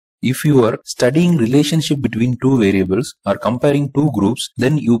If you are studying relationship between two variables or comparing two groups,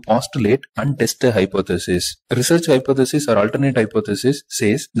 then you postulate and test a hypothesis. Research hypothesis or alternate hypothesis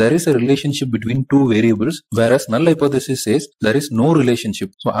says there is a relationship between two variables, whereas null hypothesis says there is no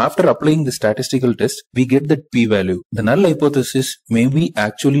relationship. So after applying the statistical test, we get that p-value. The null hypothesis may be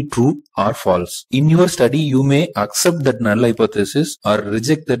actually true or false. In your study, you may accept that null hypothesis or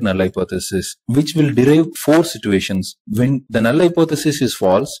reject that null hypothesis, which will derive four situations. When the null hypothesis is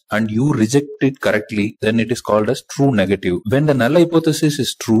false and you reject it correctly, then it is called as true negative. When the null hypothesis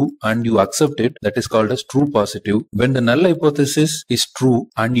is true and you accept it, that is called as true positive. When the null hypothesis is true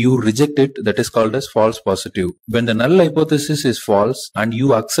and you reject it, that is called as false positive. When the null hypothesis is false and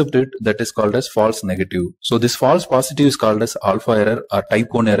you accept it, that is called as false negative. So this false positive is called as alpha error or type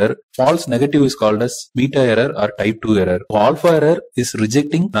 1 error. False negative is called as beta error or type 2 error. So alpha error is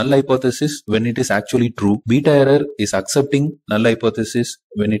rejecting null hypothesis when it is actually true. Beta error is accepting null hypothesis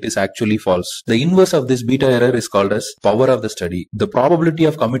when it is actually false. The inverse of this beta error is called as power of the study. The probability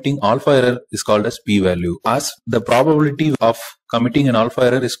of committing alpha error is called as p-value. As the probability of committing an alpha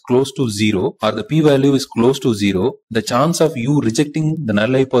error is close to 0 or the p-value is close to 0, the chance of you rejecting the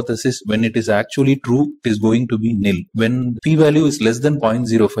null hypothesis when it is actually true is going to be nil. When p-value is less than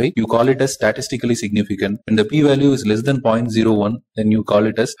 0.05, you call it as statistically significant. When the p-value is less than 0.01, then you call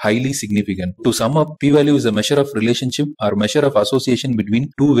it as highly significant. To sum up, p-value is a measure of relationship or measure of association between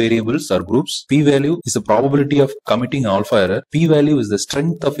two variables or groups. P-value is the probability of committing alpha error. P-value is the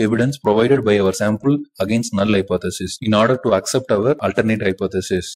strength of evidence provided by our sample against null hypothesis in order to accept our alternate hypothesis.